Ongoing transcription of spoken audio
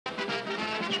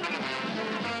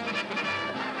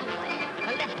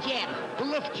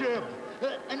left jab.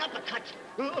 An uppercut.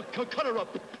 Cut her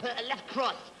up. A left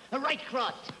cross. A right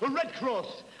cross. A red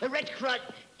cross. A red cross.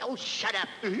 Oh, shut up.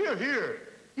 Here.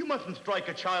 You mustn't strike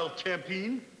a child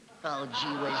champion. Oh,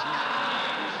 gee whiz,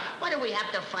 no. What do we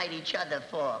have to fight each other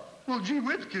for? Well, gee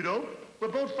whiz, kiddo. We're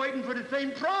both fighting for the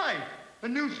same prize. A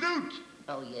new suit.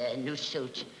 Oh, yeah, a new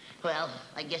suit. Well,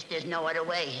 I guess there's no other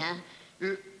way, huh?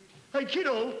 Hey,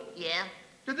 kiddo. Yeah?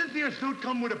 Did this here suit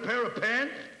come with a pair of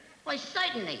pants? Why,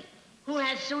 certainly. Who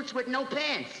has suits with no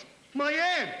pants? My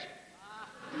aunt.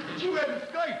 She had a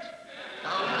skate.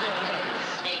 Oh, my heaven's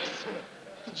sakes.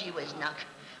 Gee whiz, Nuck.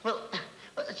 Well,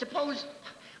 suppose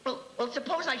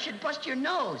I should bust your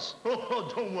nose.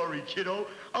 Oh, don't worry, kiddo.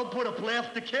 I'll put a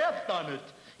plastic cast on it.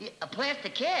 Yeah, a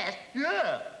plastic cast?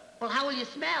 Yeah. Well, how will you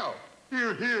smell?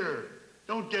 Here.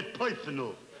 Don't get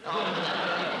personal. Oh,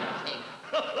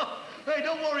 hey,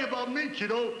 don't worry about me,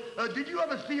 kiddo. Did you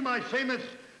ever see my famous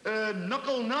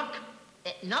knuckle knock?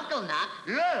 Knuckle knock?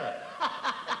 Yeah.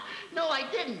 No, I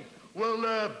didn't. Well,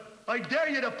 I dare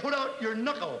you to put out your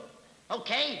knuckle.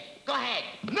 Okay, go ahead.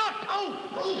 Knock! Oh!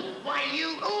 Why,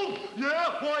 you... Oh!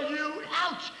 Yeah, why, you...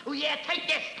 Ouch! Oh, yeah, take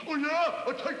this. Oh, yeah,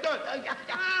 I'll take that.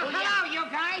 Hello, you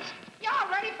guys. Y'all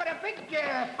ready for the big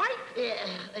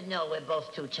fight? No, we're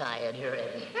both too tired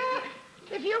already.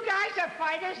 If you guys are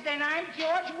fighters, then I'm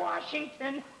George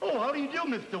Washington. Oh, how do you do,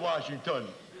 Mr. Washington?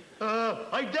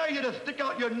 I dare you to stick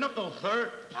out your knuckles,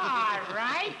 sir. All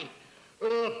right. A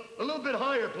little bit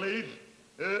higher, please.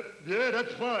 Yeah,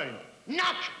 that's fine.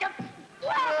 Knock!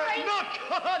 Knock!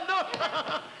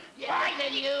 Knock! Yeah,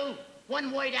 then you.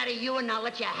 One word out of you, and I'll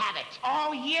let you have it.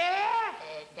 Oh, yeah?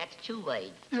 That's 2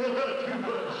 words.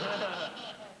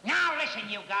 Now, listen,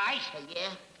 you guys.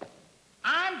 Yeah?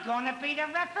 I'm gonna be the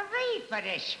referee for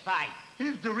this fight.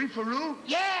 He's the referee?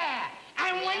 Yeah.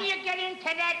 And when you get into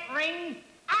that ring,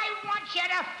 I want you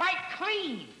to fight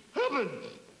clean. Heavens!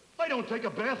 I don't take a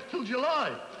bath till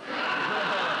July.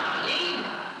 Me?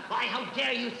 Why, how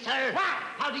dare you, sir? What?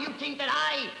 How do you think that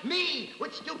me,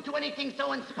 would stoop to anything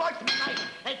so unsportsmanlike?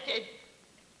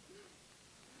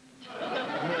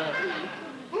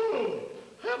 Oh,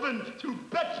 heavens to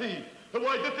Betsy!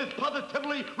 Why, this is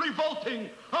positively revolting!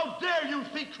 How dare you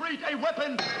secrete a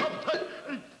weapon of...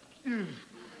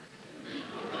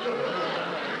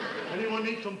 Anyone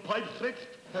need some pipes fixed?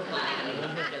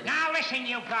 Now listen,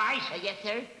 you guys. Yes,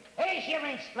 sir? Here's your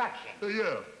instruction.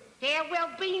 Yeah. There will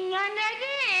be none of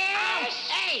this. Oh,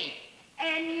 hey!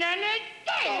 And none of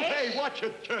this. Oh, hey, watch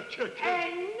it.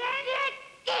 And none of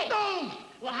this. No!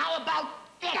 Well, how about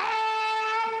this?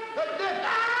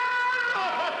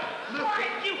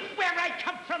 Where I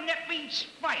come from, that means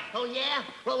fight. Oh, yeah?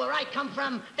 Well, where I come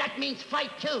from, that means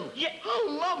fight, too. Yeah. How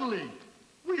lovely!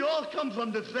 We all come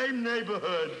from the same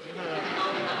neighborhood.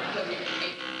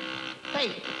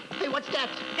 Hey, what's that?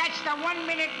 That's the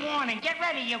 1-minute warning. Get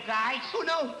ready, you guys. Oh,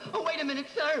 no. Oh, wait a minute,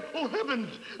 sir. Oh,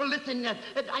 heavens! Listen,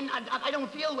 I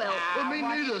don't feel well. Me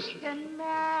neither. What's the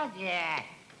matter?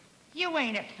 You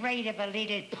ain't afraid of a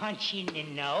little punch in the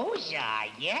nose, are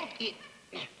you?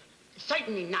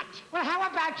 Certainly not. Well, how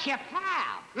about your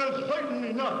pal?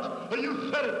 Certainly not.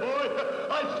 You said it, boy.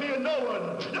 I fear no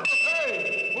one.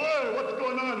 Hey, boy, what's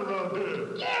going on around here?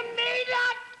 Give me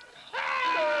that!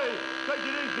 Hey, take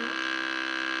it easy.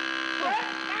 Well,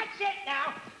 that's it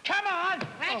now. Come on,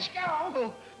 let's go.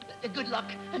 Oh, good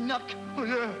luck, Nuck. Oh,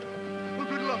 yeah. Well,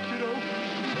 good luck, kiddo.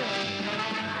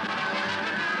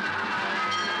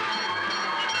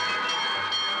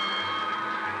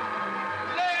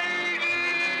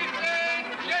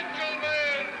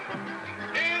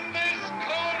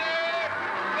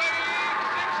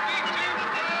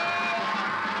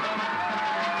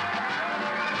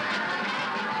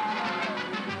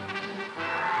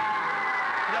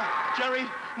 Jerry,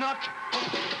 Nuck.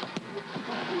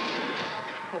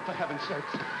 Oh, for heaven's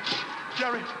sakes.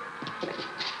 Jerry.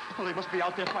 Well, they must be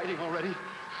out there fighting already.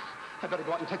 I better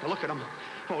go out and take a look at them.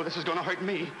 Oh, this is going to hurt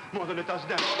me more than it does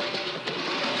them.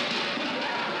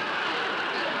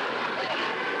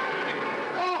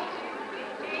 Oh!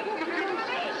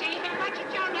 Easy. Watch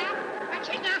it, Joe, now. Watch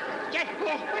it now. Just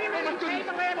put him on the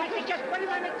table there. Just put him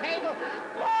on the table.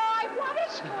 Boy, what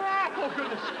a scrap. Oh,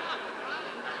 goodness.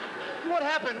 What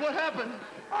happened? What happened?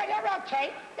 Oh, they're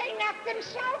okay. They knocked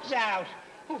themselves out.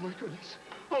 Oh, my goodness.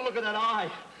 Oh, look at that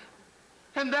eye.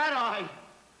 And that eye.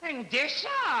 And this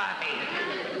eye.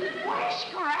 What a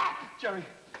scrap.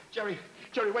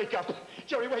 Jerry, wake up.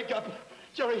 Jerry, wake up.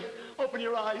 Jerry, open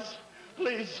your eyes.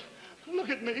 Please, look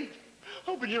at me.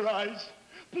 Open your eyes,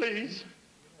 please.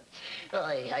 Oh,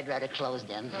 I'd rather close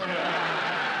them.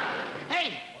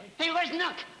 Hey, where's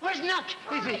Nuck? Where's Nuck?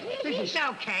 He's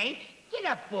okay. Get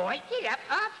up, boy. Get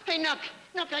up. Hey, Nuck,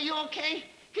 Nuck, are you okay?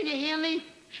 Can you hear me?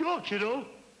 Sure, kiddo.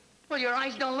 Well, your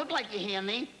eyes don't look like you hear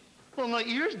me. Well, my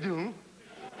ears do.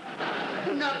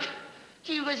 Nuck,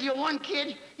 gee whiz, you're one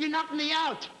kid. You knocked me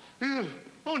out.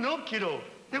 Oh, no, kiddo.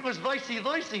 It was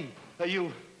vicey.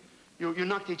 You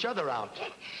knocked each other out.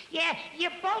 Yeah, you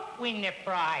both win the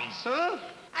prize. Huh?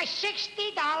 A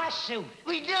 $60 suit.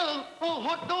 We do. Oh,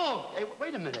 hot dog. Hey,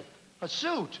 wait a minute. A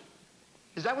suit?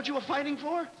 Is that what you were fighting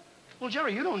for? Well,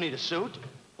 Jerry, you don't need a suit.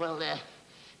 Well,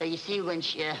 you see,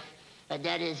 Winch,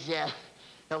 that is,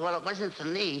 well, it wasn't for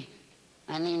me.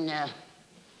 I mean,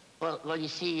 well, you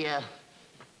see,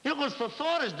 It was for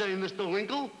Father's Day, Mr.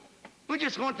 Winkle. We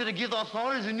just wanted to give our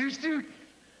fathers a new suit.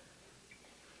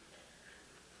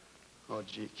 Oh,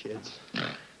 gee, kids.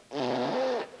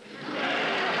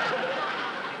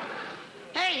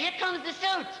 Hey, here comes the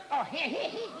suit. Oh,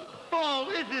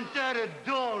 Oh, isn't that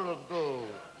adorable?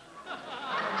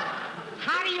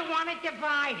 how do you want to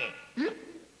divide it?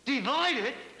 Divide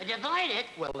it? Divide it?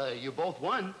 Well, you both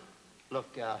won.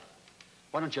 Look,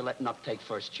 why don't you let Nuck take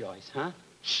first choice, huh?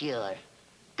 Sure.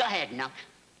 Go ahead, Nuck.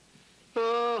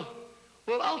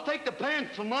 Well, I'll take the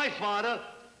pants for my father.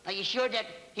 Are you sure that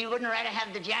he wouldn't rather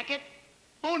have the jacket?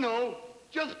 Oh, no,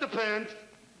 just the pants.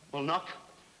 Well, Nuck,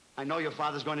 I know your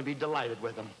father's going to be delighted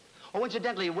with them. Oh,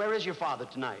 incidentally, where is your father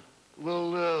tonight?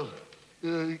 Well,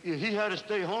 he had to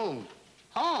stay home.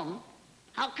 Home?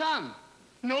 How come?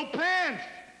 No pants!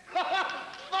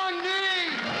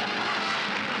 Funny!